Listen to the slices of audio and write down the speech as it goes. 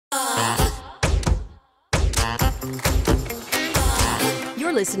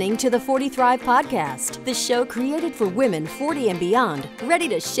You're listening to the 40 Thrive podcast, the show created for women 40 and beyond, ready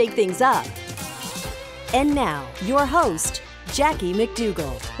to shake things up. And now, your host, Jackie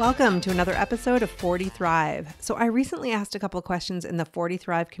McDougall. Welcome to another episode of 40 Thrive. So I recently asked a couple of questions in the 40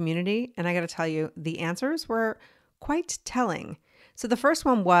 Thrive community, and I got to tell you, the answers were quite telling. So the first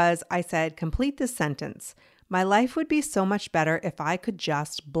one was, I said, complete this sentence. My life would be so much better if I could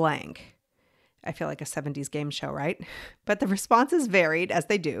just blank. I feel like a 70s game show, right? But the responses varied, as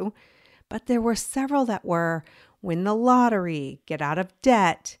they do. But there were several that were win the lottery, get out of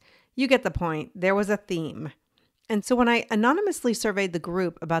debt. You get the point. There was a theme. And so when I anonymously surveyed the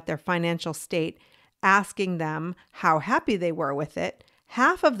group about their financial state, asking them how happy they were with it,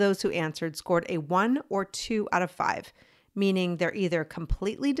 half of those who answered scored a 1 or 2 out of 5, meaning they're either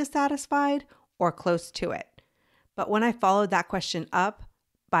completely dissatisfied or close to it. But when I followed that question up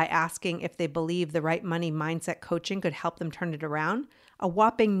by asking if they believe the right money mindset coaching could help them turn it around, a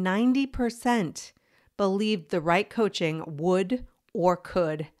whopping 90% believed the right coaching would or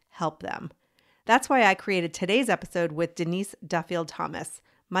could help them. That's why I created today's episode with Denise Duffield-Thomas,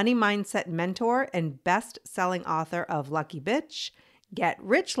 money mindset mentor and best-selling author of Lucky Bitch, Get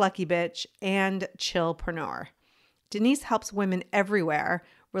Rich Lucky Bitch, and Chillpreneur. Denise helps women everywhere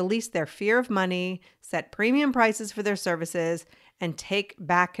release their fear of money, set premium prices for their services, and take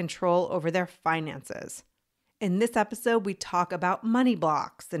back control over their finances. In this episode, we talk about money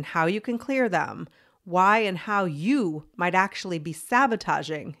blocks and how you can clear them, why and how you might actually be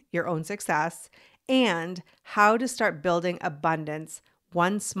sabotaging your own success, and how to start building abundance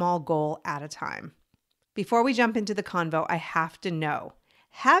one small goal at a time. Before we jump into the convo, I have to know,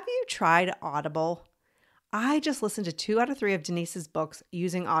 have you tried Audible? I just listened to 2 out of 3 of Denise's books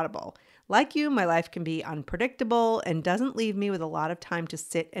using Audible. Like you, my life can be unpredictable and doesn't leave me with a lot of time to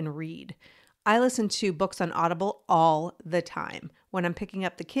sit and read. I listen to books on Audible all the time. When I'm picking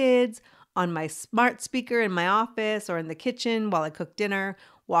up the kids, on my smart speaker in my office, or in the kitchen while I cook dinner,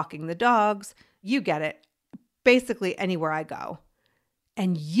 walking the dogs. You get it. Basically anywhere I go.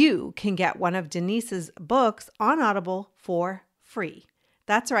 And you can get one of Denise's books on Audible for free.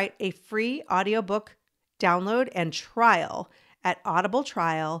 That's right, a free audiobook download and trial at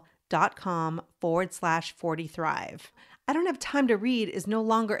audibletrial.com/40thrive. I don't have time to read is no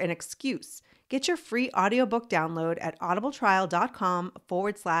longer an excuse. Get your free audiobook download at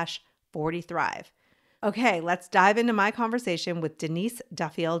audibletrial.com/40thrive. Okay, let's dive into my conversation with Denise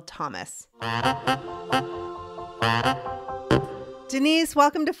Duffield-Thomas. Denise,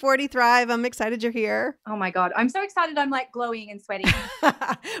 welcome to 40 Thrive. I'm excited you're here. Oh my God. I'm so excited. I'm like glowing and sweating.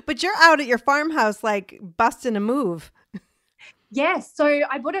 But you're out at your farmhouse, like busting a move. Yes. So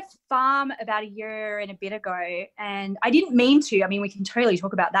I bought a farm about a year and a bit ago, and I didn't mean to. I mean, we can totally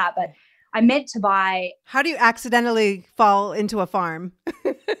talk about that, but I meant to buy. How do you accidentally fall into a farm?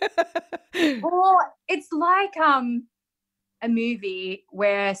 Well, it's like a movie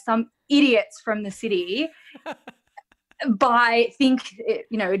where some idiots from the city think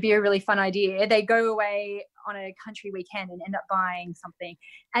it'd be a really fun idea. They go away on a country weekend and end up buying something.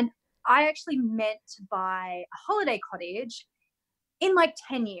 And I actually meant to buy a holiday cottage in like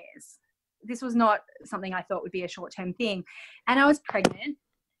 10 years. This was not something I thought would be a short-term thing. And I was pregnant.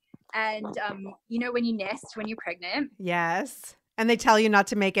 And when you nest when you're pregnant. Yes. And they tell you not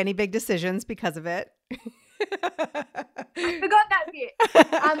to make any big decisions because of it. I forgot that bit.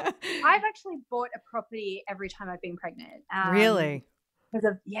 I've actually bought a property every time I've been pregnant. Really?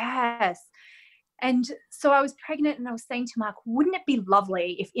 Yes. And so I was pregnant and I was saying to Mark, wouldn't it be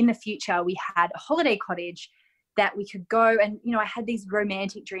lovely if in the future we had a holiday cottage that we could go and, I had these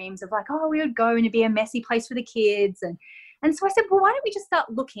romantic dreams of like, oh, we would go and it'd be a messy place for the kids. And so I said, well, why don't we just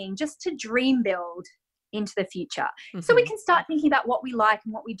start looking just to dream build into the future? Mm-hmm. So we can start thinking about what we like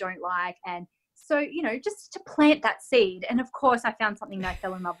and what we don't like. And so, just to plant that seed. And of course, I found something that I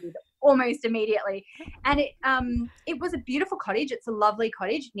fell in love with almost immediately. And it was a beautiful cottage. It's a lovely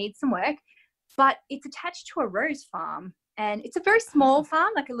cottage, needs some work, but it's attached to a rose farm. And it's a very small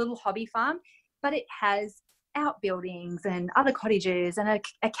farm, like a little hobby farm, but it has outbuildings and other cottages and a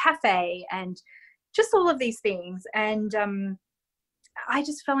cafe and just all of these things. And I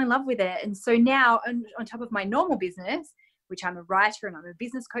just fell in love with it. And so now on top of my normal business, which I'm a writer and I'm a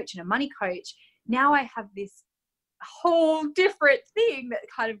business coach and a money coach, now I have this whole different thing that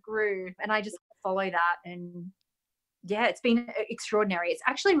kind of grew, and I just follow that. And yeah, it's been extraordinary. It's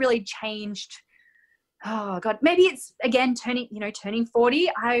actually really changed. Oh God, maybe it's again turning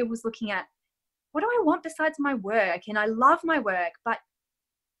 40. I was looking at, what do I want besides my work? And I love my work, but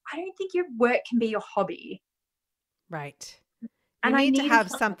I don't think your work can be your hobby. Right. You And I need to needed have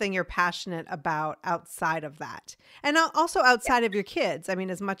something you're passionate about outside of that. And also outside of your kids. I mean,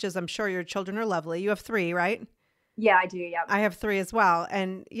 as much as I'm sure your children are lovely. You have 3, right? Yeah, I do. Yeah. I have 3 as well.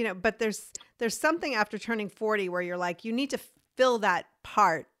 And, but there's something after turning 40 where you're like, you need to fill that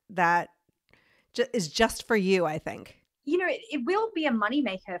part that is just for you, I think. It will be a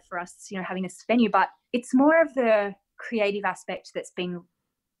moneymaker for us, having this venue, but it's more of the creative aspect that's been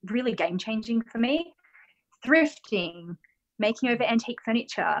really game changing for me. Thrifting, making over antique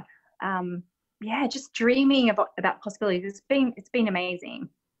furniture, just dreaming about possibilities. It's been amazing.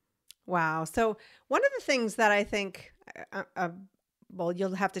 Wow. So one of the things that I think, well,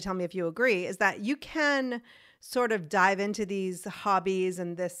 you'll have to tell me if you agree, is that you can sort of dive into these hobbies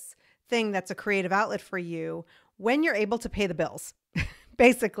and this thing that's a creative outlet for you when you're able to pay the bills,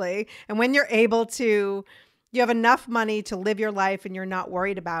 basically. And when you have enough money to live your life and you're not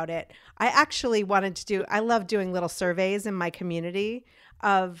worried about it. I love doing little surveys in my community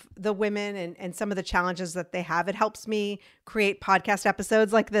of the women and some of the challenges that they have. It helps me create podcast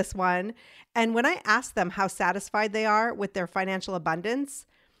episodes like this one. And when I ask them how satisfied they are with their financial abundance,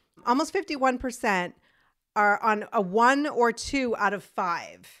 almost 51% are on a 1 or 2 out of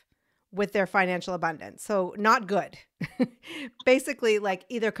 5 with their financial abundance. So not good. Basically, like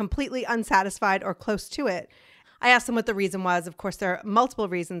either completely unsatisfied or close to it. I asked them what the reason was. Of course, there are multiple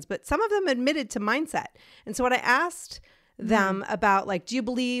reasons, but some of them admitted to mindset. And so when I asked them about, like, do you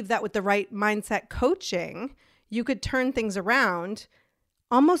believe that with the right mindset coaching, you could turn things around?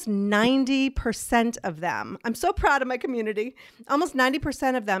 Almost 90% of them, I'm so proud of my community, almost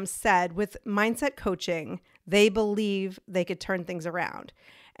 90% of them said with mindset coaching, they believe they could turn things around.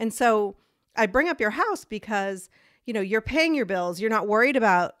 And so I bring up your house because, you're paying your bills. You're not worried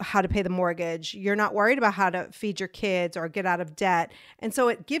about how to pay the mortgage. You're not worried about how to feed your kids or get out of debt. And so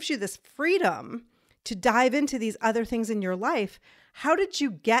it gives you this freedom to dive into these other things in your life. How did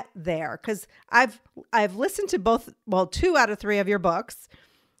you get there? Because I've listened to 2 out of 3 of your books,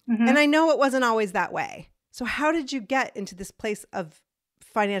 and I know it wasn't always that way. So how did you get into this place of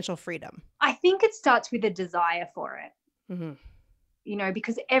financial freedom? I think it starts with a desire for it. Mm-hmm.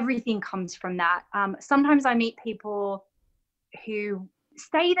 Because everything comes from that. Sometimes I meet people who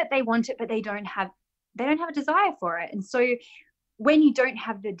say that they want it, but they don't have a desire for it. And so when you don't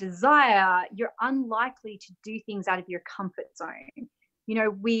have the desire, you're unlikely to do things out of your comfort zone.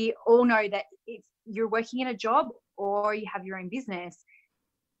 We all know that if you're working in a job or you have your own business,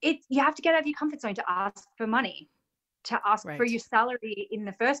 you have to get out of your comfort zone to ask for money, to ask for your salary in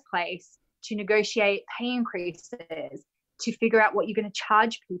the first place, to negotiate pay increases, to figure out what you're going to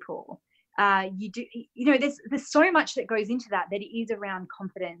charge people. There's so much that goes into that it is around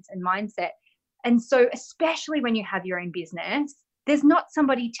confidence and mindset. And so especially when you have your own business, there's not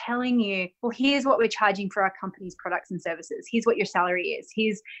somebody telling you, well, here's what we're charging for our company's products and services. Here's what your salary is.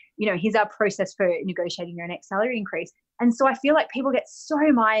 Here's our process for negotiating your next salary increase. And so I feel like people get so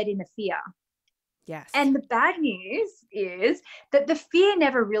mired in the fear. Yes. And the bad news is that the fear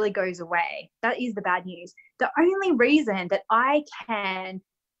never really goes away. That is the bad news. The only reason that I can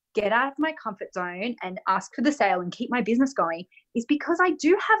get out of my comfort zone and ask for the sale and keep my business going is because I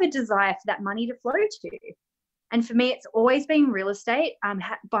do have a desire for that money to flow to. And for me, it's always been real estate,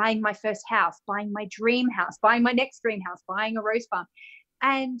 buying my first house, buying my dream house, buying my next dream house, buying a rose farm.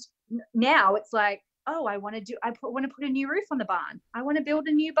 And now it's like, oh, I want to put a new roof on the barn. I want to build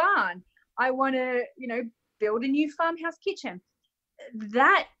a new barn. I want to, build a new farmhouse kitchen.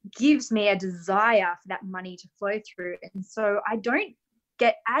 That gives me a desire for that money to flow through. And so I don't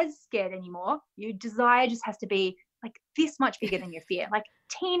get as scared anymore. Your desire just has to be like this much bigger than your fear, like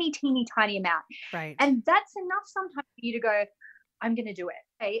teeny tiny amount. Right. And that's enough sometimes for you to go, I'm going to do it.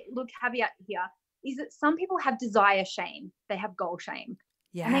 Okay. Look, caveat here is that some people have desire shame. They have goal shame.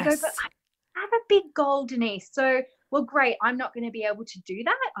 Yes. And they go, but I have a big goal, Denise. So, well, great. I'm not going to be able to do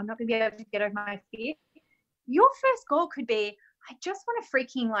that. I'm not going to be able to get over my fear. Your first goal could be, I just want to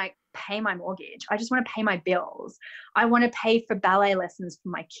freaking pay my mortgage. I just want to pay my bills. I want to pay for ballet lessons for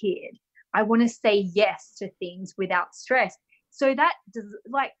my kid. I want to say yes to things without stress. So that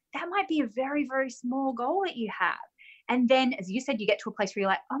might be a very, very small goal that you have. And then, as you said, you get to a place where you're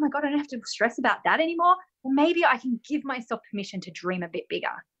like, oh my God, I don't have to stress about that anymore. Well, maybe I can give myself permission to dream a bit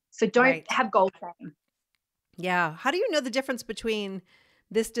bigger. So don't have goal setting. Yeah. How do you know the difference between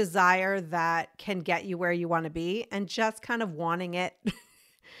this desire that can get you where you want to be and just kind of wanting it?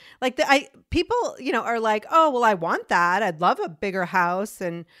 People, are like, oh, well, I want that. I'd love a bigger house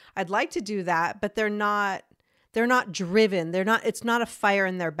and I'd like to do that, but they're not driven. It's not a fire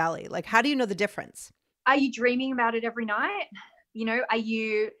in their belly. Like, how do you know the difference? Are you dreaming about it every night? Are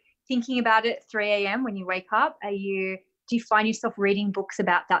you thinking about it at 3 a.m. when you wake up? Do you find yourself reading books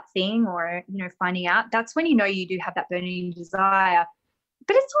about that thing or, finding out? That's when you know you do have that burning desire.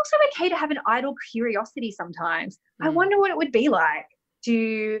 But it's also okay to have an idle curiosity sometimes. I wonder what it would be like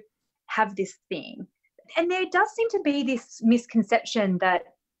to have this thing. And there does seem to be this misconception that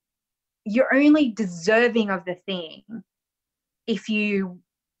you're only deserving of the thing if you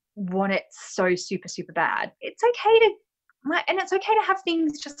want it so super, super bad. It's okay to have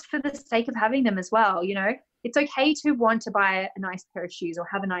things just for the sake of having them as well. It's okay to want to buy a nice pair of shoes or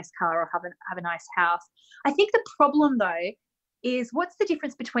have a nice car or have a nice house. I think the problem though is, what's the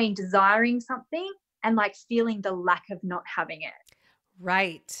difference between desiring something and like feeling the lack of not having it?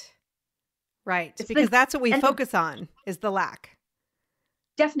 Right. Because that's what we focus on, is the lack.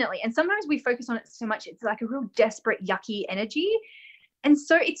 Definitely. And sometimes we focus on it so much, it's like a real desperate, yucky energy. And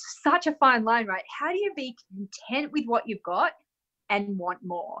so it's such a fine line, right? How do you be content with what you've got and want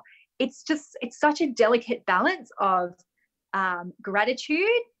more? It's such a delicate balance of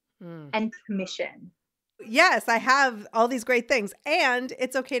gratitude and permission. Yes, I have all these great things and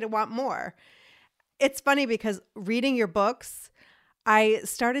it's okay to want more. It's funny because reading your books, I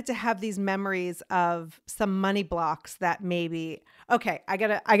started to have these memories of some money blocks that maybe, okay, I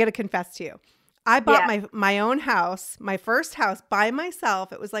gotta confess to you. I bought my own house, my first house by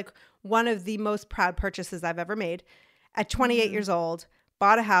myself. It was like one of the most proud purchases I've ever made. At 28 years old,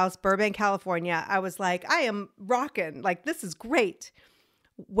 bought a house, Burbank, California. I was like, I am rocking. Like, this is great.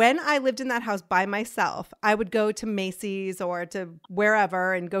 When I lived in that house by myself, I would go to Macy's or to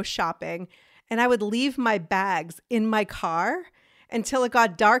wherever and go shopping. And I would leave my bags in my car until it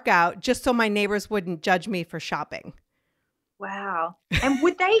got dark out, just so my neighbors wouldn't judge me for shopping. Wow. And do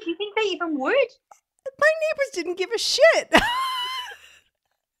you think they even would? My neighbors didn't give a shit.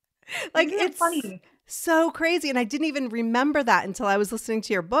 Like, it's funny. So crazy. And I didn't even remember that until I was listening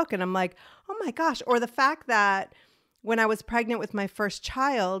to your book. And I'm like, oh my gosh. Or the fact that when I was pregnant with my first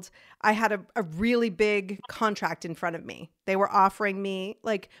child, I had a really big contract in front of me. They were offering me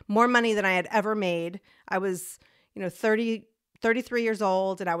like more money than I had ever made. I was, 33 years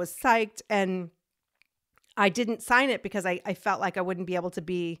old and I was psyched, and I didn't sign it because I felt like I wouldn't be able to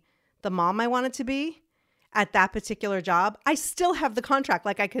be the mom I wanted to be at that particular job. I still have the contract.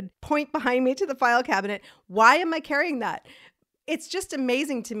 Like, I could point behind me to the file cabinet. Why am I carrying that? It's just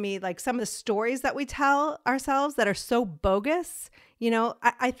amazing to me, like some of the stories that we tell ourselves that are so bogus.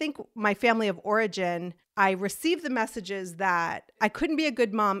 I think my family of origin, I received the messages that I couldn't be a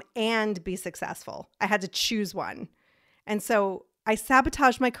good mom and be successful. I had to choose one. And so I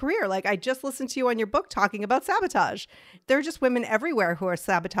sabotaged my career. Like, I just listened to you on your book talking about sabotage. There are just women everywhere who are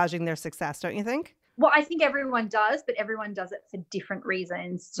sabotaging their success, don't you think? Well, I think everyone does, but everyone does it for different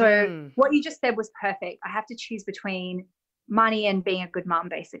reasons. So what you just said was perfect. I have to choose between money and being a good mom,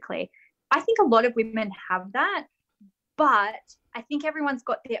 basically. I think a lot of women have that, but I think everyone's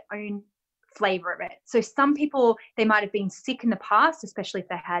got their own flavor of it. So some people, they might have been sick in the past, especially if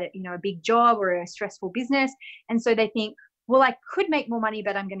they had, a big job or a stressful business. And so they think, well, I could make more money,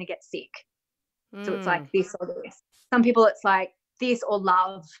 but I'm going to get sick. So it's like this or this. Some people, it's like this or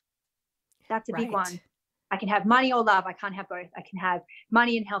love. That's a big one. I can have money or love. I can't have both. I can have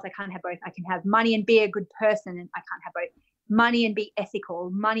money and health. I can't have both. I can have money and be a good person, and I can't have both. Money and be ethical,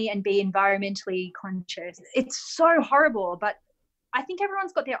 money and be environmentally conscious. It's so horrible, but I think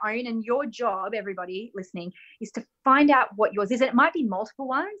everyone's got their own, and your job, everybody listening, is to find out what yours is. And it might be multiple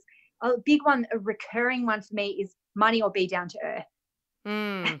ones. A big one, a recurring one for me is money or be down to earth.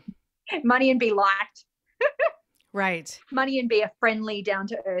 Money and be liked. Right. Money and be a friendly, down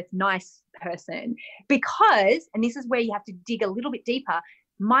to earth, nice person. Because, and this is where you have to dig a little bit deeper,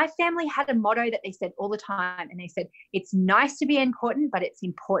 my family had a motto that they said all the time. And they said, it's nice to be important, but it's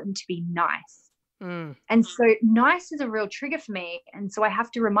important to be nice. And so nice is a real trigger for me. And so I have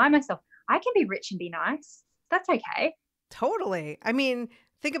to remind myself, I can be rich and be nice. That's okay. Totally. I mean,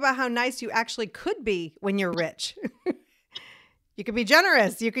 think about how nice you actually could be when you're rich. You can be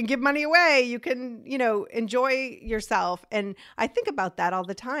generous. You can give money away. You can, enjoy yourself. And I think about that all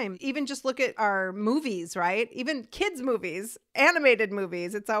the time. Even just look at our movies, right? Even kids' movies, animated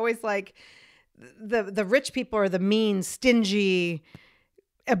movies. It's always like the rich people are the mean, stingy,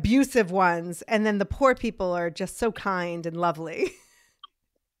 abusive ones. And then the poor people are just so kind and lovely.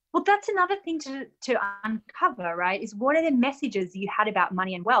 Well, that's another thing to uncover, right? Is what are the messages you had about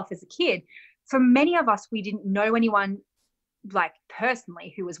money and wealth as a kid? For many of us, we didn't know anyone like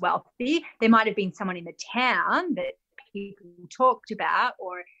personally who was wealthy. There might have been someone in the town that people talked about,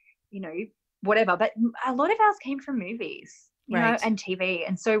 or whatever, but a lot of ours came from movies, and TV.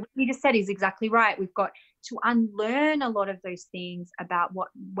 And so what you just said is exactly right. We've got to unlearn a lot of those things about what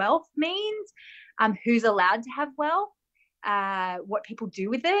wealth means, who's allowed to have wealth, what people do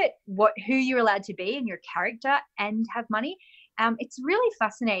with it, who you're allowed to be and your character and have money. It's really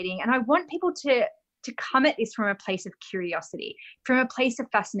fascinating. And I want people to come at this from a place of curiosity, from a place of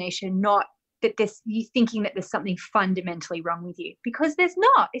fascination, not that you thinking that there's something fundamentally wrong with you, because there's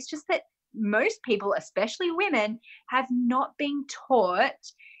not. It's just that most people, especially women, have not been taught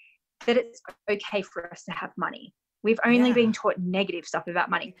that it's okay for us to have money. We've only been taught negative stuff about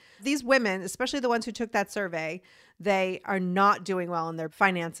money. These women, especially the ones who took that survey, they are not doing well in their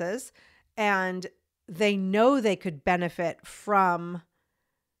finances, and they know they could benefit from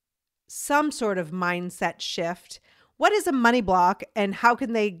some sort of mindset shift. What is a money block and how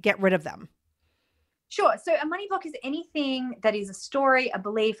can they get rid of them? Sure. So a money block is anything that is a story, a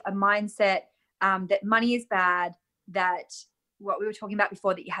belief, a mindset, that money is bad, that what we were talking about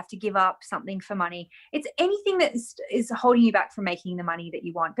before, that you have to give up something for money. It's anything that is holding you back from making the money that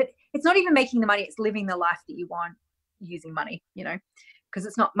you want. But it's not even making the money, it's living the life that you want using money,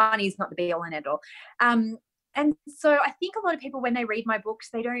 because money is not the be all and end all. And so I think a lot of people, when they read my books,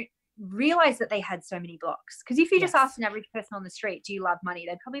 they don't realize that they had so many blocks. Because if you just ask an average person on the street, do you love money?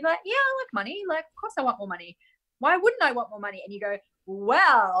 They'd probably be like, yeah, I like money. Like, of course I want more money. Why wouldn't I want more money? And you go,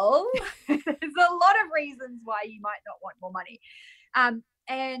 well, there's a lot of reasons why you might not want more money.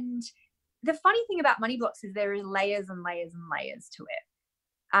 And the funny thing about money blocks is there are layers and layers and layers to it.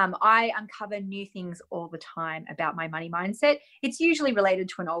 I uncover new things all the time about my money mindset. It's usually related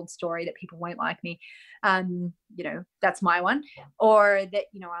to an old story that people won't like me. That's my one. Or that,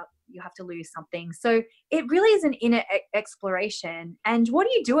 you have to lose something. So it really is an inner exploration. And what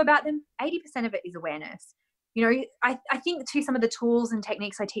do you do about them? 80% of it is awareness. I think too, some of the tools and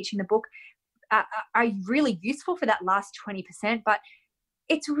techniques I teach in the book are really useful for that last 20%, but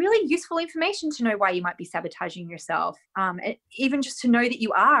it's really useful information to know why you might be sabotaging yourself. Even just to know that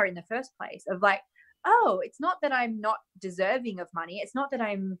you are in the first place, of like, oh, it's not that I'm not deserving of money. It's not that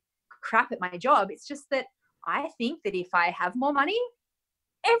I'm crap at my job. It's just that I think that if I have more money,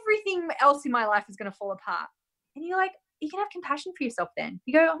 everything else in my life is going to fall apart. And you're like, you can have compassion for yourself then.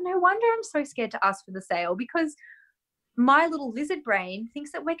 You go, oh, no wonder I'm so scared to ask for the sale, because my little lizard brain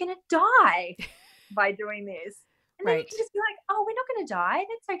thinks that we're going to die by doing this. And then you can just be like, oh, we're not going to die.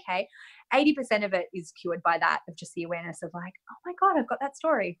 That's okay. 80% of it is cured by that, of just the awareness of like, oh my God, I've got that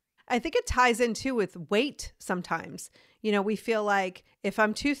story. I think it ties in too with weight sometimes. We feel like if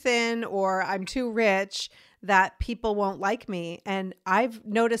I'm too thin or I'm too rich, that people won't like me. And I've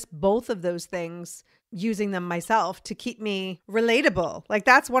noticed both of those things using them myself to keep me relatable. Like,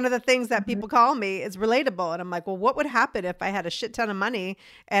 that's one of the things that people call me, is relatable. And I'm like, well, what would happen if I had a shit ton of money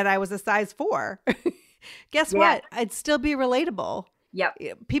and I was a size 4? Guess what? I'd still be relatable. Yep.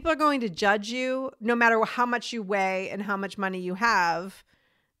 People are going to judge you no matter how much you weigh and how much money you have.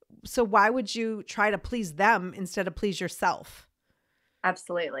 So why would you try to please them instead of please yourself?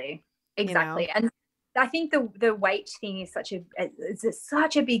 Absolutely. Exactly. And I think the weight thing is such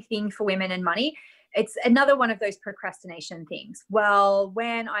a big thing for women and money. It's another one of those procrastination things. Well,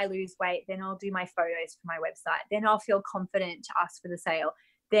 when I lose weight, then I'll do my photos for my website. Then I'll feel confident to ask for the sale.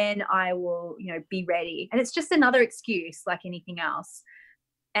 Then I will, be ready. And it's just another excuse like anything else.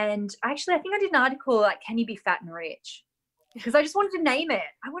 And actually, I think I did an article like, can you be fat and rich? Because I just wanted to name it.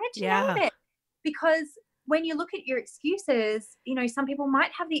 I wanted to name it, because when you look at your excuses, some people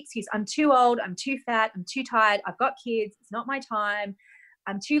might have the excuse, I'm too old, I'm too fat, I'm too tired, I've got kids, it's not my time,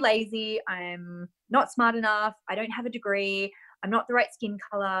 I'm too lazy, I'm not smart enough, I don't have a degree, I'm not the right skin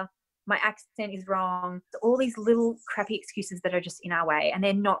color, my accent is wrong. All these little crappy excuses that are just in our way, and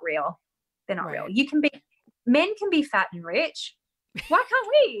they're not real. They're not real. Men can be fat and rich. Why can't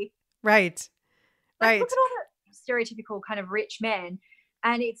we? Right. Like, look at all the stereotypical kind of rich men,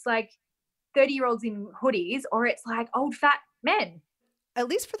 and it's like 30-year-olds in hoodies, or it's like old fat men. At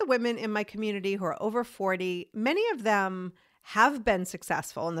least for the women in my community who are over 40, many of them have been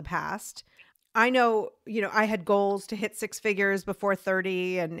successful in the past. I know, I had goals to hit 6 figures before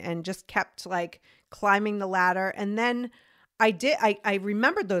 30 and just kept like climbing the ladder. And then I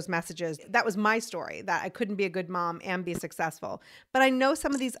remembered those messages. That was my story, that I couldn't be a good mom and be successful. But I know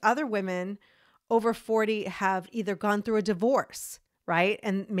some of these other women over 40 have either gone through a divorce, right?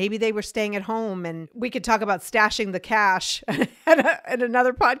 And maybe they were staying at home, and we could talk about stashing the cash in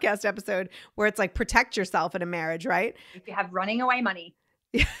another podcast episode, where it's like, protect yourself in a marriage, right? If you have running away money.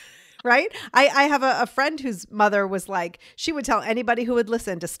 Right? I have a friend whose mother was like, she would tell anybody who would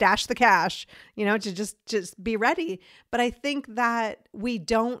listen to stash the cash, to just be ready. But I think that we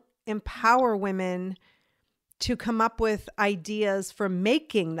don't empower women to come up with ideas for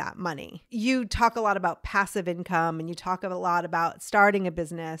making that money. You talk a lot about passive income, and you talk a lot about starting a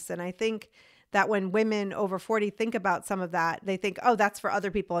business. And I think that when women over 40 think about some of that, they think, oh, that's for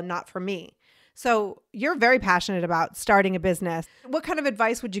other people and not for me. So you're very passionate about starting a business. What kind of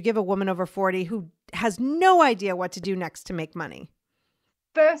advice would you give a woman over 40 who has no idea what to do next to make money?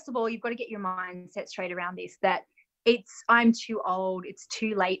 First of all, you've got to get your mindset straight around this, that I'm too old, it's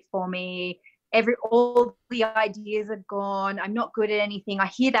too late for me. All the ideas are gone. I'm not good at anything. I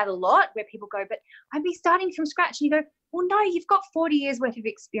hear that a lot where people go, but I'd be starting from scratch. And you go, well, no, you've got 40 years worth of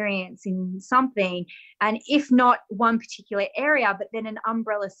experience in something. And if not one particular area, but then an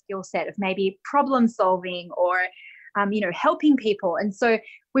umbrella skill set of maybe problem solving or, helping people. And so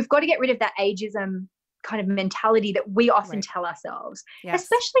we've got to get rid of that ageism kind of mentality that we often tell ourselves,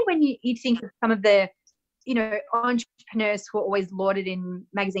 especially when you think of some of the, entrepreneurs who are always lauded in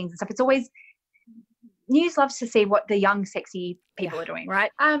magazines and stuff. It's always, news loves to see what the young, sexy people are doing,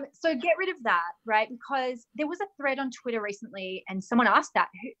 right? So get rid of that, right? Because there was a thread on Twitter recently and someone asked that,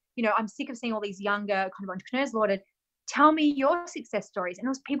 I'm sick of seeing all these younger kind of entrepreneurs lauded. Tell me your success stories. And it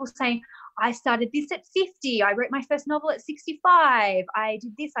was people saying, I started this at 50. I wrote my first novel at 65. I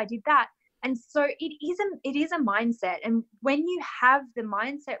did this, I did that. And so it is a mindset. And when you have the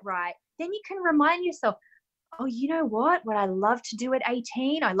mindset right, then you can remind yourself, oh, you know what I love to do at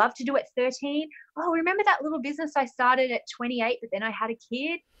 18, I love to do at 13. Oh, remember that little business I started at 28, but then I had a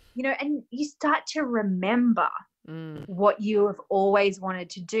kid, and you start to remember what you have always wanted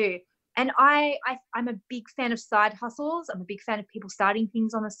to do. And I'm a big fan of side hustles. I'm a big fan of people starting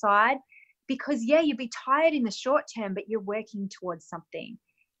things on the side because, you'd be tired in the short term, but you're working towards something.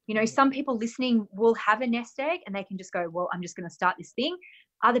 Some people listening will have a nest egg and they can just go, well, I'm just going to start this thing.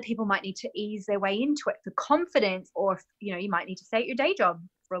 Other people might need to ease their way into it for confidence, or, you might need to stay at your day job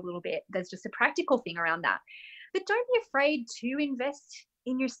for a little bit. There's just a practical thing around that. But don't be afraid to invest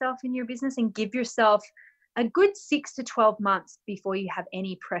in yourself, in your business, and give yourself a good 6 to 12 months before you have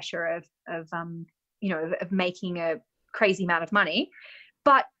any pressure of making a crazy amount of money.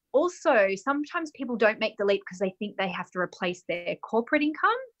 But also sometimes people don't make the leap because they think they have to replace their corporate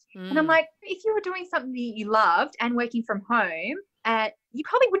income. And I'm like, if you were doing something that you loved and working from home, you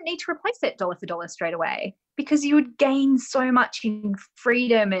probably wouldn't need to replace it dollar for dollar straight away because you would gain so much in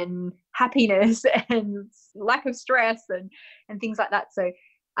freedom and happiness and lack of stress and things like that. So,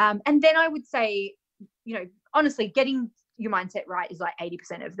 and then I would say, honestly, getting your mindset right is like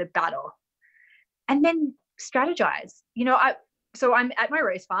 80% of the battle. And then strategize. So I'm at my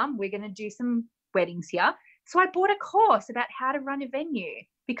rose farm. We're going to do some weddings here. So I bought a course about how to run a venue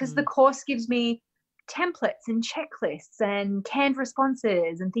because the course gives me templates and checklists and canned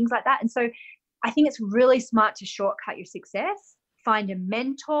responses and things like that. And so I think it's really smart to shortcut your success. Find a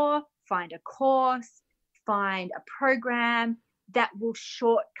mentor, find a course, find a program that will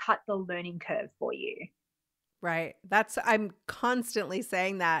shortcut the learning curve for you. Right. I'm constantly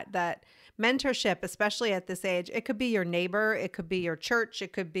saying that mentorship, especially at this age, it could be your neighbor, it could be your church,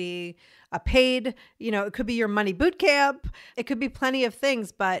 it could be a paid, it could be your money boot camp, it could be plenty of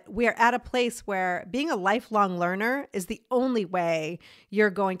things, but we are at a place where being a lifelong learner is the only way you're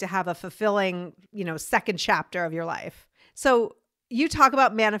going to have a fulfilling, second chapter of your life. So you talk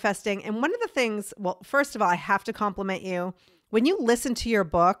about manifesting, and one of the things, well, first of all, I have to compliment you. When you listen to your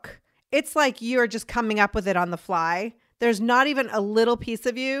book, it's like you're just coming up with it on the fly. There's not even a little piece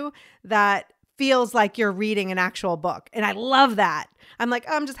of you that feels like you're reading an actual book. And I love that. I'm like,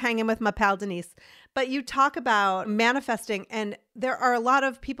 oh, I'm just hanging with my pal Denise. But you talk about manifesting, and there are a lot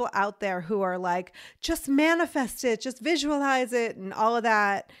of people out there who are like, just manifest it, just visualize it and all of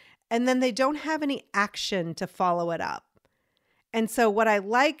that. And then they don't have any action to follow it up. And so what I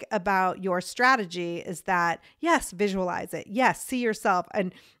like about your strategy is that, yes, visualize it. Yes, see yourself.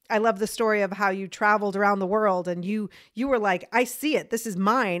 And I love the story of how you traveled around the world and you were like, I see it. This is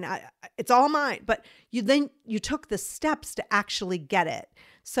mine. It's all mine. But you took the steps to actually get it.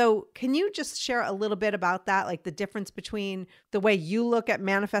 So can you just share a little bit about that? Like the difference between the way you look at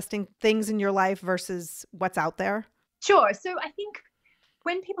manifesting things in your life versus what's out there? Sure. So I think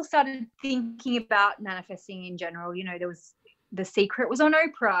when people started thinking about manifesting in general, there was The Secret was on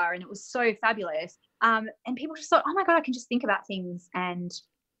Oprah and it was so fabulous. And people just thought, oh my God, I can just think about things and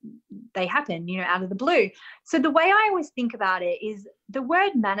they happen, out of the blue. So the way I always think about it is the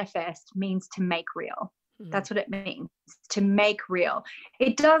word manifest means to make real. Mm-hmm. That's what it means, to make real.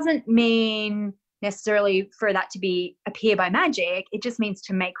 It doesn't mean necessarily for that to appear by magic. It just means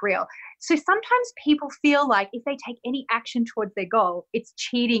to make real. So sometimes people feel like if they take any action towards their goal, it's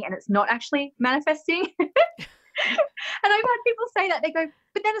cheating and it's not actually manifesting. And I've had people say that. They go,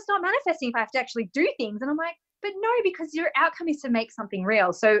 but then it's not manifesting if I have to actually do things. And I'm like, but no, because your outcome is to make something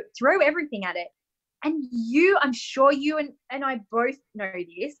real. So throw everything at it. And I'm sure you and I both know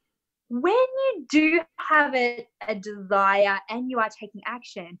this. when you do have a desire and you are taking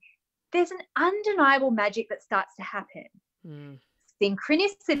action, there's an undeniable magic that starts to happen.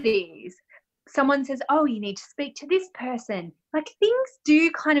 Synchronicities. Someone says, oh, you need to speak to this person. Like, things do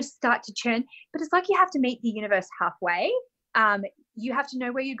kind of start to churn, but it's like you have to meet the universe halfway. You have to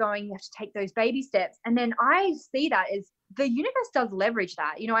know where you're going. You have to take those baby steps. And then I see that as the universe does leverage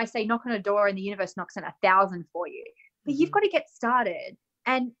that. You know, I say knock on a door and the universe knocks on 1,000 for you. But you've got to get started.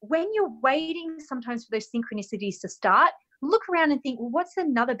 And when you're waiting sometimes for those synchronicities to start, look around and think, well, what's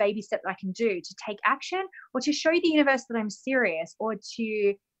another baby step that I can do to take action or to show the universe that I'm serious, or to,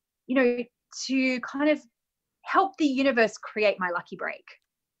 you know, to kind of help the universe create my lucky break.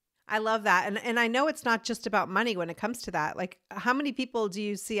 I love that. And I know it's not just about money when it comes to that. Like, how many people do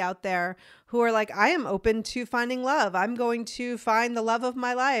you see out there who are like, I am open to finding love. I'm going to find the love of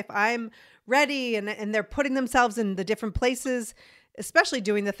my life. I'm ready. And they're putting themselves in the different places, especially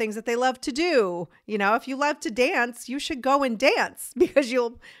doing the things that they love to do. You know, if you love to dance, you should go and dance, because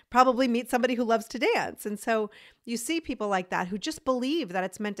you'll probably meet somebody who loves to dance. And so you see people like that who just believe that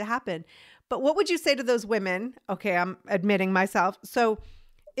it's meant to happen. But what would you say to those women? Okay, I'm admitting myself. So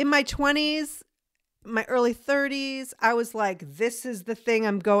in my 20s, my early 30s, I was like, this is the thing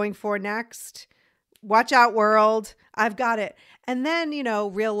I'm going for next. Watch out, world. I've got it. And then, you know,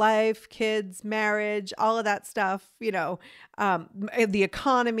 real life, kids, marriage, all of that stuff, you know, the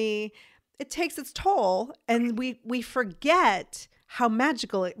economy, it takes its toll, and we forget how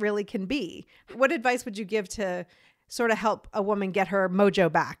magical it really can be. What advice would you give to sort of help a woman get her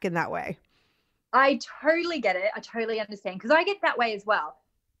mojo back in that way? I totally get it. I totally understand, because I get that way as well.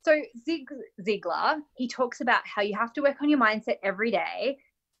 So Ziegler, he talks about how you have to work on your mindset every day,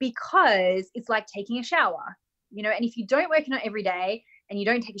 because it's like taking a shower, you know, and if you don't work on it every day and you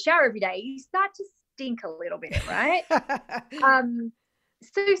don't take a shower every day, you start to stink a little bit, right?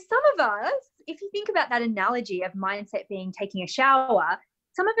 So some of us, if you think about that analogy of mindset being taking a shower,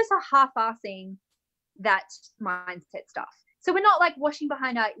 some of us are half-assing that mindset stuff. So we're not like washing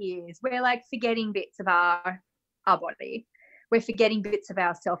behind our ears. We're like forgetting bits of our body. We're forgetting bits of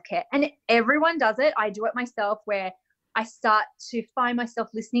our self-care. And everyone does it. I do it myself, where I start to find myself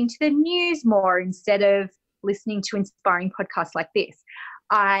listening to the news more instead of listening to inspiring podcasts like this.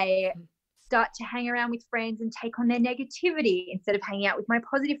 I start to hang around with friends and take on their negativity instead of hanging out with my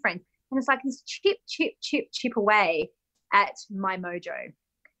positive friends. And it's like this chip away at my mojo.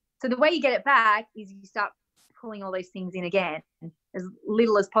 So the way you get it back is you start pulling all those things in again, as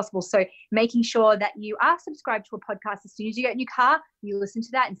little as possible. So making sure that you are subscribed to a podcast. As soon as you get in your car, you listen to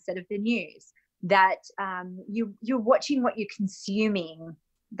that instead of the news. That you're watching what you're consuming,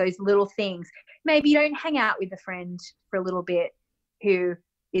 those little things. Maybe you don't hang out with a friend for a little bit who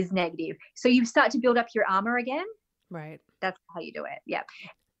is negative. So you start to build up your armor again. Right. That's how you do it. Yeah.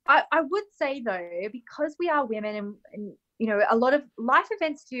 I would say though, because we are women and you know, a lot of life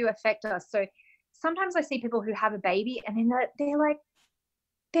events do affect us. So sometimes I see people who have a baby and then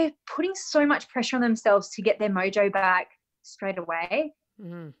they're putting so much pressure on themselves to get their mojo back straight away.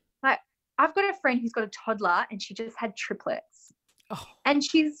 Mm-hmm. Like, I've got a friend who's got a toddler and she just had triplets. Oh. And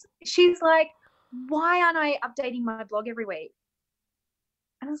she's like, why aren't I updating my blog every week?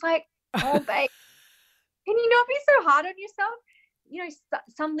 And I was like, oh, babe, can you not be so hard on yourself? You know,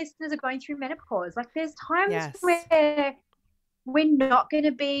 some listeners are going through menopause. Like, there's times where we're not going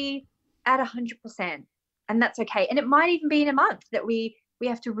to be at 100%, and that's okay. And it might even be in a month that we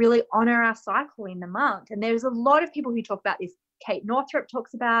have to really honor our cycle in the month. And there's a lot of people who talk about this. Kate Northrup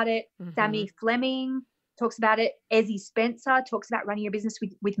talks about it. Mm-hmm. Sammy Fleming talks about it. Ezzie Spencer talks about running your business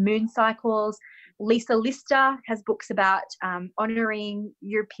with moon cycles. Lisa Lister has books about honoring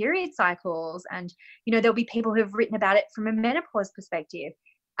your period cycles. And, you know, there'll be people who have written about it from a menopause perspective.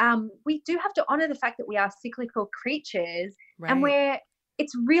 We do have to honor the fact that we are cyclical creatures, right. And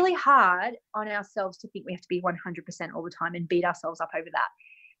it's really hard on ourselves to think we have to be 100% all the time and beat ourselves up over that.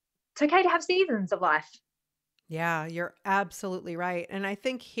 It's okay to have seasons of life. Yeah, you're absolutely right. And I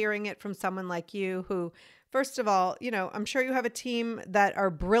think hearing it from someone like you who, first of all, you know, I'm sure you have a team that are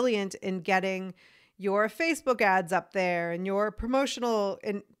brilliant in getting your Facebook ads up there and your promotional,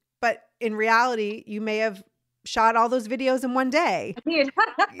 but in reality, you may have shot all those videos in one day. over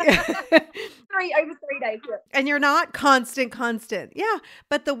 3 days. Yeah. And you're not constant. Yeah.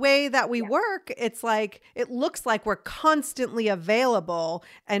 But the way that we work, it's like, it looks like we're constantly available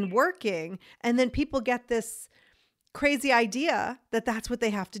and working. And then people get this crazy idea that that's what they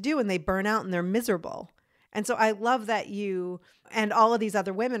have to do, and they burn out and they're miserable. And so I love that you and all of these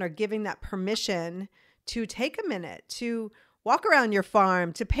other women are giving that permission to take a minute to walk around your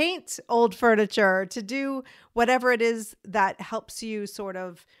farm, to paint old furniture, to do whatever it is that helps you sort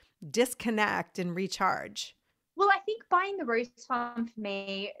of disconnect and recharge? Well, I think buying the rose farm for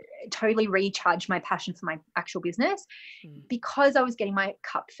me totally recharged my passion for my actual business because I was getting my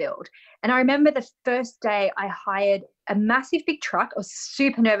cup filled. And I remember the first day I hired a massive big truck. I was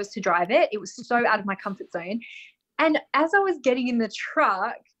super nervous to drive it. It was so out of my comfort zone. And as I was getting in the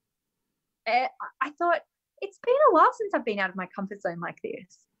truck, I thought, it's been a while since I've been out of my comfort zone like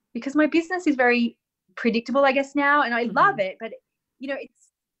this, because my business is very predictable, I guess, now, and I love it. But,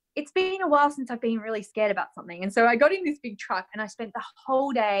 it's been a while since I've been really scared about something. And so I got in this big truck and I spent the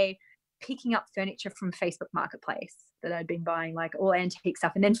whole day picking up furniture from Facebook Marketplace that I'd been buying, like all antique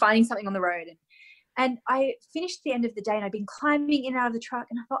stuff, and then finding something on the road. And I finished the end of the day and I'd been climbing in and out of the truck,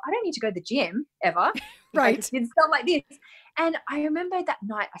 and I thought, I don't need to go to the gym ever. Right. I just did stuff like this. And I remember that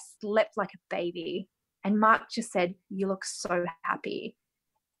night I slept like a baby, and Mark just said, you look so happy.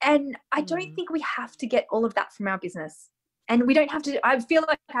 And I don't think we have to get all of that from our business. And we don't have to, I feel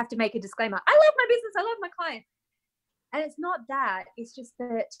like I have to make a disclaimer. I love my business. I love my client. And it's not that. It's just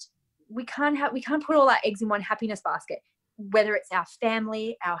that we can't put all our eggs in one happiness basket, whether it's our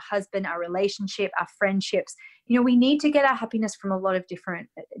family, our husband, our relationship, our friendships. We need to get our happiness from a lot of different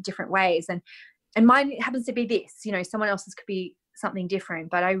ways. And mine happens to be this, someone else's could be something different,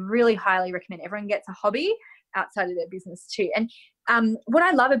 but I really highly recommend everyone gets a hobby outside of their business too. And what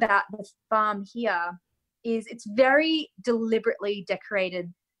I love about the farm here is it's very deliberately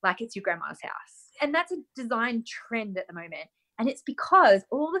decorated like it's your grandma's house. And that's a design trend at the moment. And it's because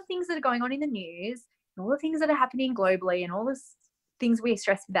all the things that are going on in the news, and all the things that are happening globally, and all the things we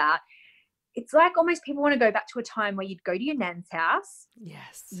stress about, it's like almost people want to go back to a time where you'd go to your nan's house.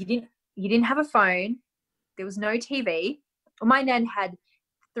 Yes. You didn't have a phone. There was no TV. Well, my nan had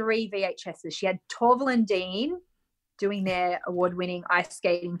 3 VHSs. She had Torval and Dean doing their award-winning ice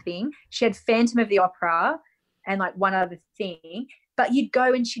skating thing. She had Phantom of the Opera and like one other thing. But you'd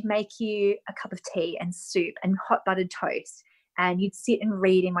go and she'd make you a cup of tea and soup and hot buttered toast. And you'd sit and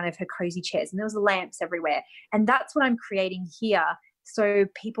read in one of her cozy chairs. And there was lamps everywhere. And that's what I'm creating here. So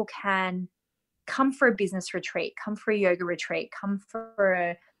people can come for a business retreat, come for a yoga retreat, come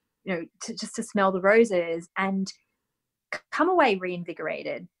for just to smell the roses and come away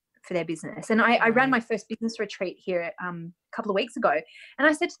reinvigorated for their business. And I ran my first business retreat here a couple of weeks ago. And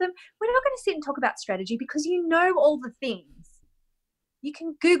I said to them, we're not going to sit and talk about strategy because you know all the things. You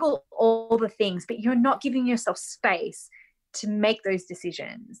can Google all the things, but you're not giving yourself space to make those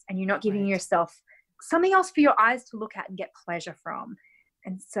decisions. And you're not giving yourself something else for your eyes to look at and get pleasure from.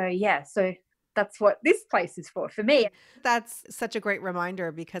 And so, so that's what this place is for me. That's such a great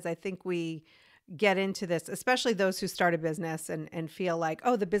reminder, because I think we get into this, especially those who start a business and feel like,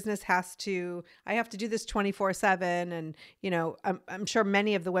 oh, the business I have to do this 24/7. And, I'm sure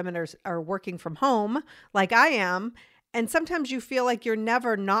many of the women are working from home like I am. And sometimes you feel like you're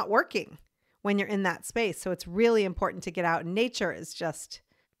never not working when you're in that space. So it's really important to get out. And nature is just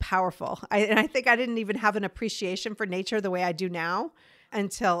powerful. And I think I didn't even have an appreciation for nature the way I do now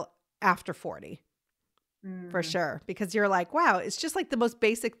until after 40, for sure. Because you're like, wow, it's just like the most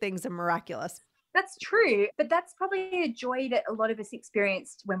basic things are miraculous. That's true. But that's probably a joy that a lot of us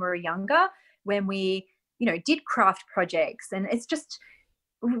experienced when we were younger, when we, did craft projects. And it's just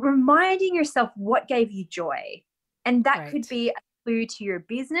reminding yourself what gave you joy. And that could be a clue to your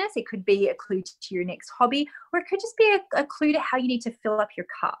business. It could be a clue to your next hobby, or it could just be a clue to how you need to fill up your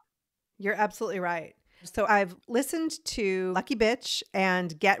cup. You're absolutely right. So I've listened to Lucky Bitch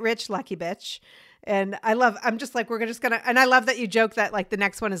and Get Rich Lucky Bitch. And I'm just like, and I love that you joke that like the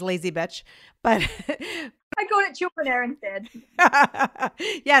next one is Lazy Bitch, but I called it Chillpreneur instead.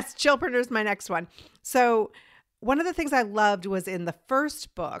 Yes, Chillpreneur is my next one. So one of the things I loved was in the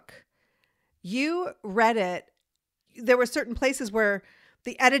first book, you read it. There were certain places where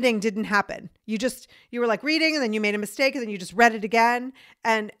the editing didn't happen. You were like reading and then you made a mistake and then you just read it again.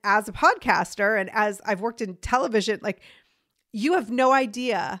 And as a podcaster and as I've worked in television, like you have no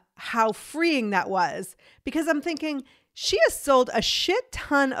idea how freeing that was, because I'm thinking she has sold a shit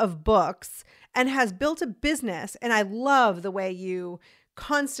ton of books and has built a business. And I love the way you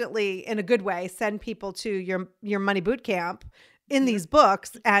constantly, in a good way, send people to your money boot camp in these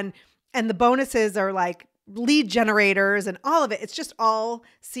books. And the bonuses are like lead generators and all of it. It's just all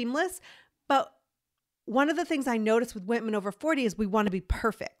seamless. But one of the things I noticed with women over 40 is we want to be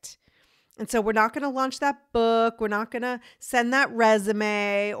perfect. And so we're not going to launch that book. We're not going to send that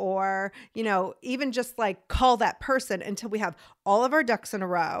resume or, even just like call that person until we have all of our ducks in a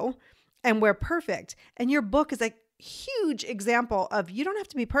row and we're perfect. And your book is a huge example of you don't have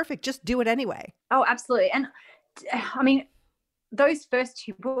to be perfect. Just do it anyway. Oh, absolutely. And I mean, those first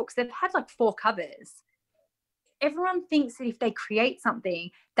 2 books, they've had like 4 covers. everyone thinks that if they create something,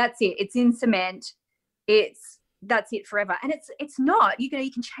 that's it. It's in cement. That's it forever. And it's not. You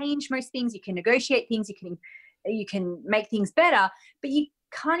can change most things. You can negotiate things. You can make things better, but you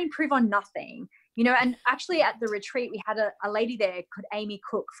can't improve on nothing. And actually at the retreat, we had a lady there called Amy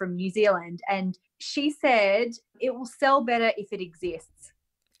Cook from New Zealand. And she said, it will sell better if it exists.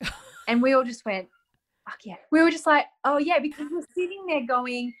 And we all just went, fuck yeah. We were just like, oh yeah, because we're sitting there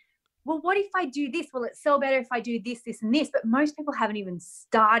going, well, what if I do this? Will it sell better if I do this, this, and this? But most people haven't even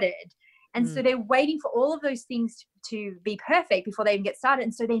started. And so they're waiting for all of those things to be perfect before they even get started.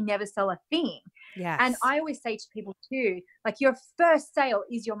 And so they never sell a thing. Yes. And I always say to people too, like, your first sale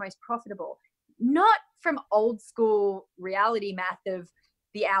is your most profitable, not from old school reality math of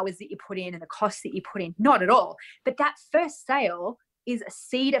the hours that you put in and the costs that you put in, not at all. But that first sale is a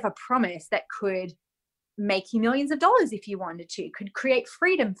seed of a promise that could make you millions of dollars if you wanted to, could create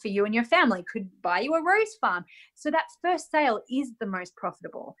freedom for you and your family, could buy you a rose farm. So that first sale is the most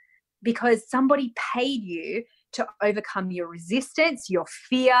profitable because somebody paid you to overcome your resistance, your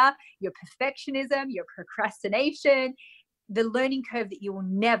fear, your perfectionism, your procrastination, the learning curve that you will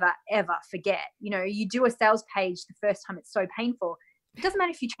never, ever forget. You do a sales page the first time, it's so painful. It doesn't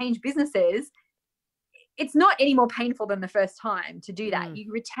matter if you change businesses. It's not any more painful than the first time to do that.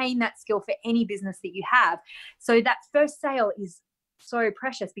 You retain that skill for any business that you have. So that first sale is so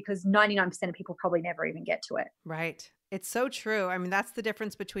precious because 99% of people probably never even get to it. Right. It's so true. I mean, that's the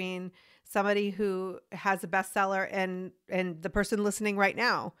difference between somebody who has a bestseller and the person listening right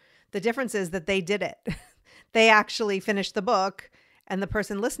now. The difference is that they did it. They actually finished the book, and the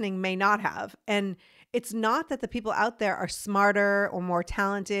person listening may not have. And it's not that the people out there are smarter or more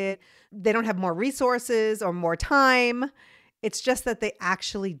talented. They don't have more resources or more time. It's just that they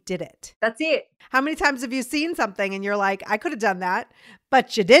actually did it. That's it. How many times have you seen something and you're like, I could have done that,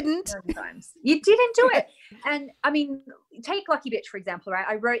 but you didn't? Times. You didn't do it. And I mean, take Lucky Bitch, for example, right?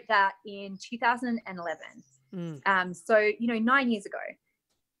 I wrote that in 2011. So, 9 years ago.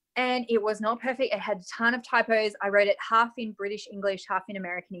 And it was not perfect. It had a ton of typos. I wrote it half in British English, half in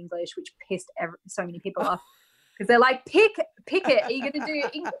American English, which pissed so many people off because they're like, pick it. Are you going to do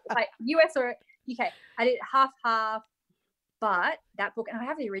English, like US or UK? I did half. But that book, and I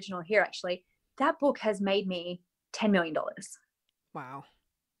have the original here actually, that book has made me $10 million. Wow.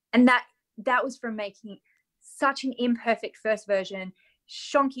 And that was from making such an imperfect first version,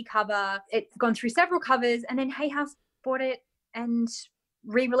 shonky cover. It's gone through several covers, and then Hay House bought it and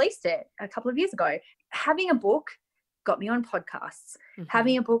re-released it a couple of years ago. Having a book got me on podcasts.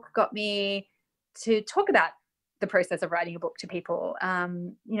 Having a book got me to talk about the process of writing a book to people.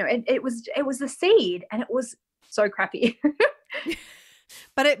 It was the seed, and it was so crappy.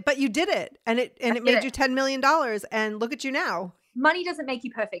 But you did it, and it made you $10 million, and look at you now. Money doesn't make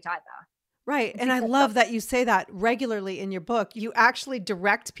you perfect either. Right. And I love that you say that regularly in your book. You actually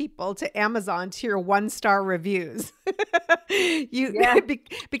direct people to Amazon to your 1-star reviews.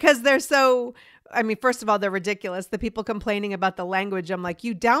 Because they're so, I mean, first of all, they're ridiculous. The people complaining about the language. I'm like,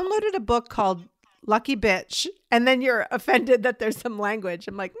 you downloaded a book called Lucky Bitch, and then you're offended that there's some language.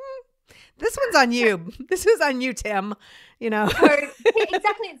 I'm like, this one's on you. This is on you, Tim.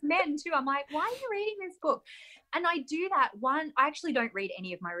 Exactly. It's men too. I'm like, why are you reading this book? And I do that. I actually don't read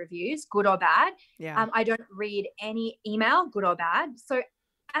any of my reviews, good or bad. Yeah. I don't read any email, good or bad. So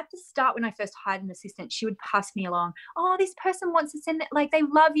at the start, when I first hired an assistant, she would pass me along. Oh, this person wants to send that. Like, they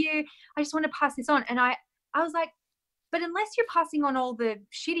love you. I just want to pass this on. And I was like, but unless you're passing on all the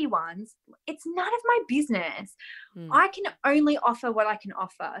shitty ones, it's none of my business. I can only offer what I can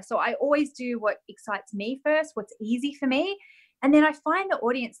offer. So I always do what excites me first, what's easy for me. And then I find the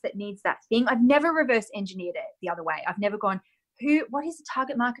audience that needs that thing. I've never reverse engineered it the other way. I've never gone, what is the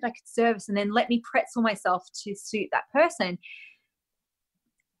target market I could service? And then let me pretzel myself to suit that person.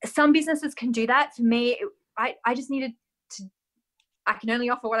 Some businesses can do that. For me, I just needed to, I can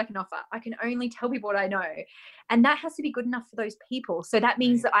only offer what I can offer. I can only tell people what I know. And that has to be good enough for those people. So that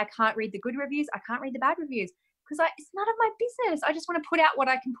means that I can't read the good reviews. I can't read the bad reviews because it's none of my business. I just want to put out what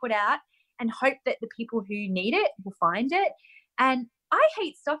I can put out and hope that the people who need it will find it. And I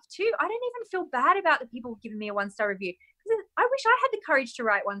hate stuff too. I don't even feel bad about the people giving me a 1-star review. I wish I had the courage to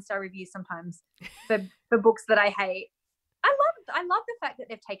write 1-star reviews sometimes for books that I hate. I love the fact that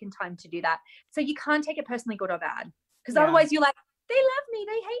they've taken time to do that. So you can't take it personally, good or bad. Because otherwise you're like, they love me,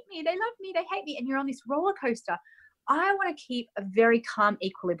 they hate me, they love me, they hate me. And you're on this roller coaster. I want to keep a very calm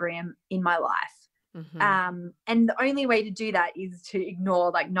equilibrium in my life. And the only way to do that is to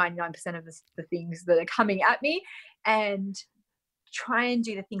ignore like 99% of the things that are coming at me and try and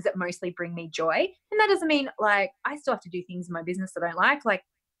do the things that mostly bring me joy. And that doesn't mean like I still have to do things in my business that I don't like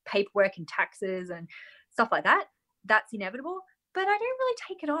paperwork and taxes and stuff like that. That's inevitable. But I don't really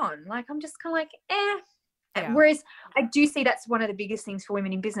take it on. Like, I'm just kind of like, Yeah. Whereas I do see that's one of the biggest things for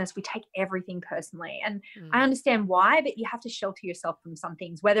women in business. We take everything personally. And I understand why, but you have to shelter yourself from some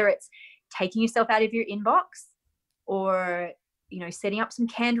things, whether it's taking yourself out of your inbox or, setting up some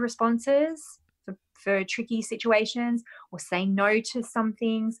canned responses for tricky situations, or saying no to some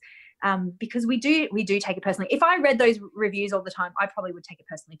things. Because we do take it personally. If I read those reviews all the time, I probably would take it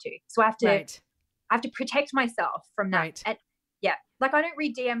personally too. So I have to protect myself from that. Right. And yeah, like I don't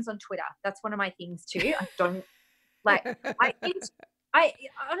read DMs on Twitter. That's one of my things too. I don't like. I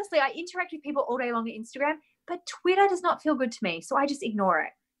honestly, I interact with people all day long on Instagram, but Twitter does not feel good to me, so I just ignore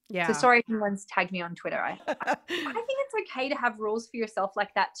it. Yeah. So sorry if anyone's tagged me on Twitter. I think it's okay to have rules for yourself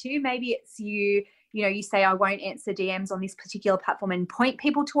like that too. Maybe it's you say, I won't answer DMs on this particular platform, and point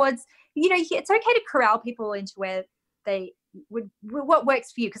people towards, it's okay to corral people into where they would, what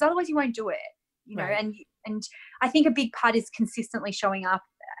works for you, because otherwise you won't do it, Right. and I think a big part is consistently showing up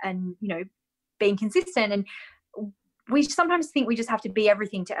and, being consistent. And we sometimes think we just have to be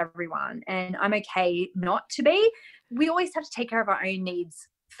everything to everyone, and I'm okay not to be. We always have to take care of our own needs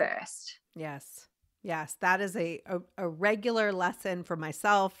first. Yes. That is a regular lesson for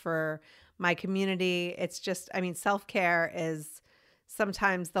myself, for my community. It's just, self-care is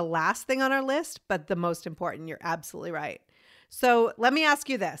sometimes the last thing on our list, but the most important. You're absolutely right. So let me ask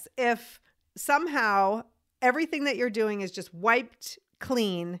you this. If somehow everything that you're doing is just wiped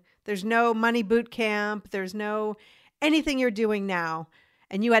clean, there's no money boot camp, there's no anything you're doing now,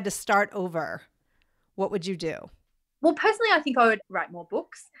 and you had to start over, what would you do? Well, personally, I think I would write more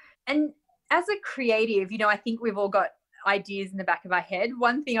books. And as a creative, I think we've all got ideas in the back of our head.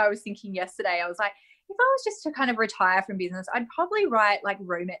 One thing I was thinking yesterday, I was like, if I was just to kind of retire from business, I'd probably write like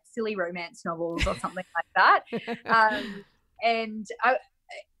silly romance novels or something like that. And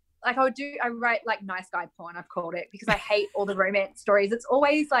I write like nice guy porn, I've called it, because I hate all the romance stories. It's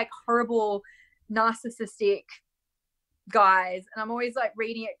always like horrible, narcissistic guys. And I'm always like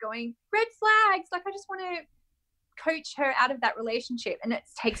reading it going, red flags. Like, I just want to coach her out of that relationship, and it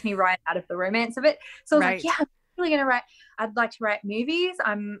takes me right out of the romance of it. So I was like, yeah, I'm really going to write. I'd like to write movies.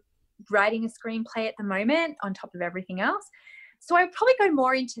 I'm writing a screenplay at the moment on top of everything else. So I would probably go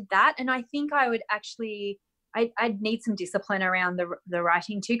more into that. And I think I would actually, I'd need some discipline around the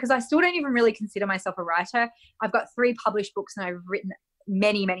writing too, because I still don't even really consider myself a writer. I've got 3 published books, and I've written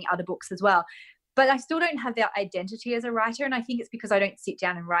many, many other books as well. But I still don't have that identity as a writer. And I think it's because I don't sit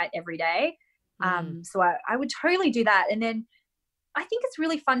down and write every day. So I would totally do that. And then I think it's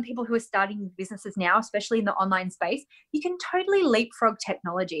really fun, people who are starting businesses now, especially in the online space, you can totally leapfrog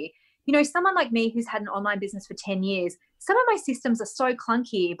technology. Someone like me who's had an online business for 10 years, some of my systems are so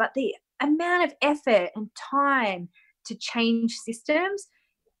clunky, but the amount of effort and time to change systems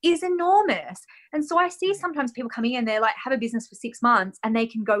is enormous. And so I see sometimes people coming in, they're like, have a business for 6 months, and they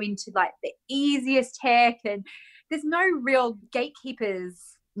can go into like the easiest tech, and there's no real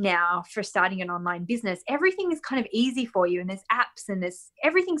gatekeepers now for starting an online business. Everything is kind of easy for you, and there's apps, and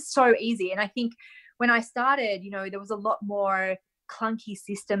everything's so easy. And I think when I started, there was a lot more clunky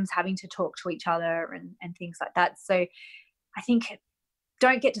systems having to talk to each other and things like that. So I think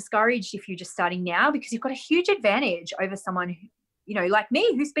don't get discouraged if you're just starting now, because you've got a huge advantage over someone who, like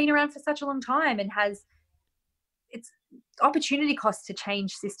me, who's been around for such a long time and has its opportunity cost to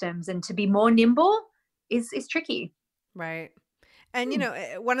change systems and to be more nimble is tricky. Right. And,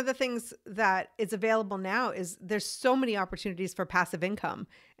 one of the things that is available now is there's so many opportunities for passive income.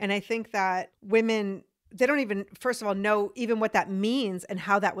 And I think that women, they don't even, first of all, know even what that means and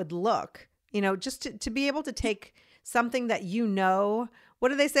how that would look, just to be able to take something that, what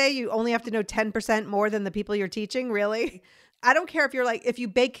do they say? You only have to know 10% more than the people you're teaching, really? I don't care if you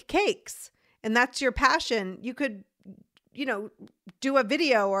bake cakes and that's your passion, you could, do a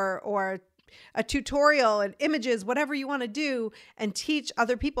video or a tutorial and images, whatever you want to do, and teach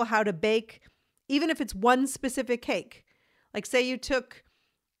other people how to bake, even if it's one specific cake. Like, say you took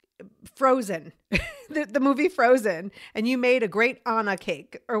Frozen, the movie Frozen, and you made a great Anna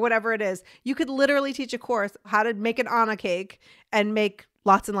cake or whatever it is. You could literally teach a course how to make an Anna cake and make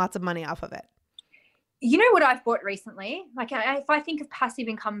lots and lots of money off of it. You know what I've bought recently? Like, if I think of passive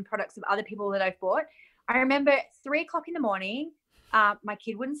income products of other people that I've bought, I remember 3:00 in the morning, my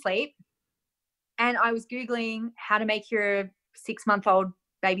kid wouldn't sleep, and I was Googling how to make your 6-month-old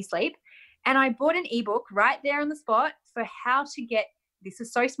baby sleep. And I bought an ebook right there on the spot for how to get, this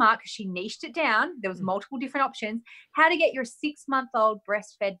is so smart because she niched it down. There was multiple different options, how to get your 6-month-old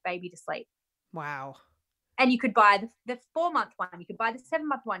breastfed baby to sleep. Wow. And you could buy the 4-month one. You could buy the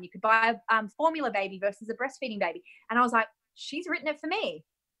 7-month one. You could buy a formula baby versus a breastfeeding baby. And I was like, she's written it for me.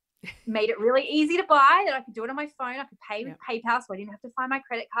 made it really easy to buy, that I could do it on my phone. I could pay with Yep. PayPal, so I didn't have to find my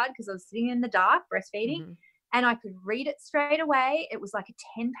credit card because I was sitting in the dark breastfeeding. Mhm. And I could read it straight away. It was like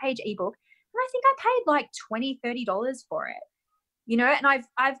a 10-page ebook. And I think I paid like $20, $30 for it. You know, and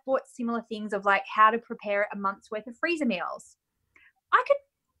I've bought similar things of like how to prepare a month's worth of freezer meals.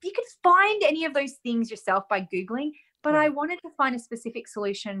 You could find any of those things yourself by Googling, but I wanted to find a specific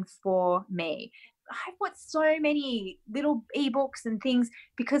solution for me. I've bought so many little ebooks and things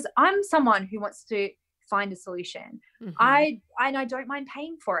because I'm someone who wants to find a solution. Mhm. I don't mind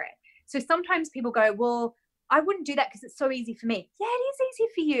paying for it. So sometimes people go, well, I wouldn't do that because it's so easy for me. Yeah, it is easy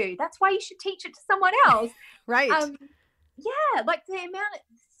for you. That's why you should teach it to someone else. Right. Yeah, like the amount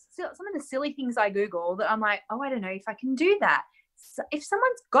of some of the silly things I Google that I'm like, oh, I don't know if I can do that. So if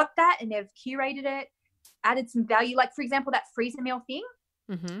someone's got that and they've curated it, added some value, like for example, that freezer meal thing.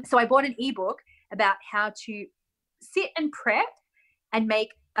 Mhm. So I bought an ebook about how to sit and prep and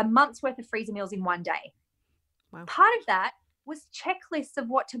make a month's worth of freezer meals in one day. Wow. Part of that was checklists of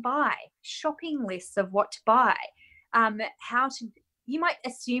what to buy, shopping lists of what to buy, you might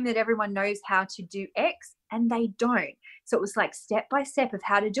assume that everyone knows how to do X and they don't. So it was like step by step of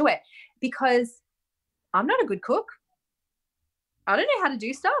how to do it, because I'm not a good cook. I don't know how to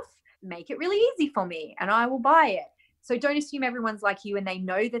do stuff. Make it really easy for me and I will buy it. So don't assume everyone's like you and they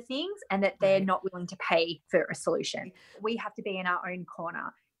know the things and that they're not willing to pay for a solution. We have to be in our own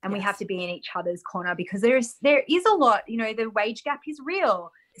corner. And we have to be in each other's corner, because there is a lot, you know, the wage gap is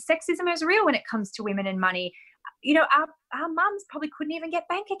real. Sexism is real when it comes to women and money. You know, our mums probably couldn't even get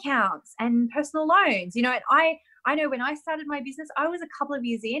bank accounts and personal loans, you know, and I know when I started my business, I was a couple of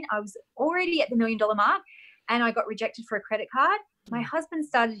years in, I was already at the $1 million mark and I got rejected for a credit card. My husband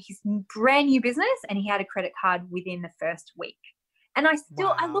started his brand new business and he had a credit card within the first week. And I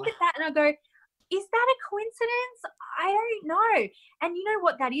look at that and I go, is that a coincidence? I don't know. And you know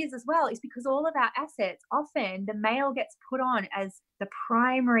what that is as well, is because all of our assets, often the male gets put on as the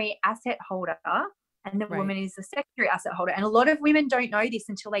primary asset holder and the woman is the secondary asset holder. And a lot of women don't know this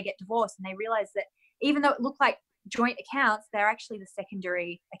until they get divorced and they realize that even though it looked like joint accounts, they're actually the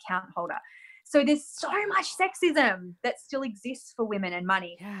secondary account holder. So there's so much sexism that still exists for women and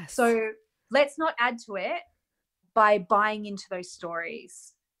money. Yes. So let's not add to it by buying into those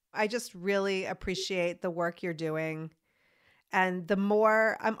stories. I just really appreciate the work you're doing. And the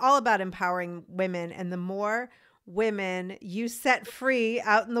more, I'm all about empowering women, and the more women you set free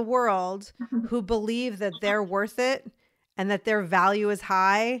out in the world who believe that they're worth it and that their value is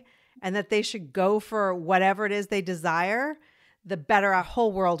high and that they should go for whatever it is they desire, the better our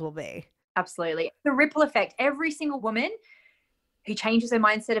whole world will be. Absolutely. The ripple effect. Every single woman who changes her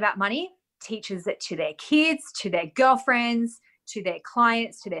mindset about money teaches it to their kids, to their girlfriends, to their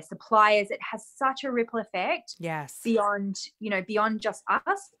clients, to their suppliers. It has such a ripple effect. Yes. Beyond just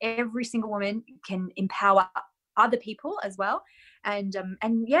us. Every single woman can empower other people as well. And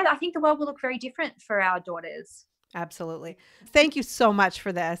yeah, I think the world will look very different for our daughters. Absolutely. Thank you so much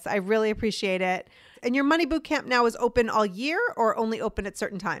for this. I really appreciate it. And your money boot camp now is open all year or only open at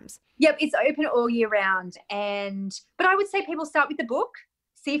certain times? Yep, it's open all year round. But I would say people start with the book.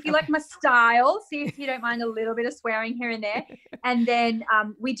 See if you like my style. See if you don't mind a little bit of swearing here and there. And then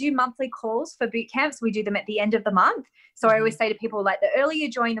we do monthly calls for boot camps. We do them at the end of the month. So I always say to people, like, the earlier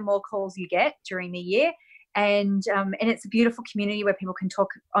you join, the more calls you get during the year. And it's a beautiful community where people can talk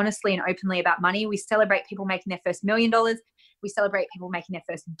honestly and openly about money. We celebrate people making their first $1 million. We celebrate people making their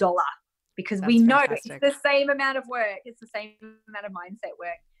first dollar, because we know it's the same amount of work. It's the same amount of mindset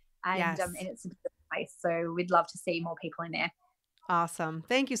work. And it's a beautiful place. So we'd love to see more people in there. Awesome.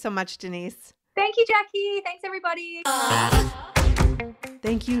 Thank you so much, Denise. Thank you, Jackie. Thanks, everybody.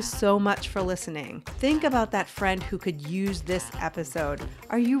 Thank you so much for listening. Think about that friend who could use this episode.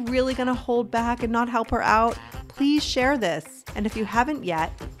 Are you really going to hold back and not help her out? Please share this. And if you haven't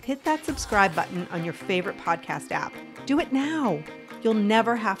yet, hit that subscribe button on your favorite podcast app. Do it now. You'll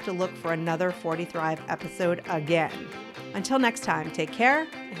never have to look for another 40 Thrive episode again. Until next time, take care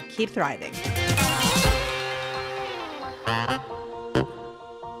and keep thriving.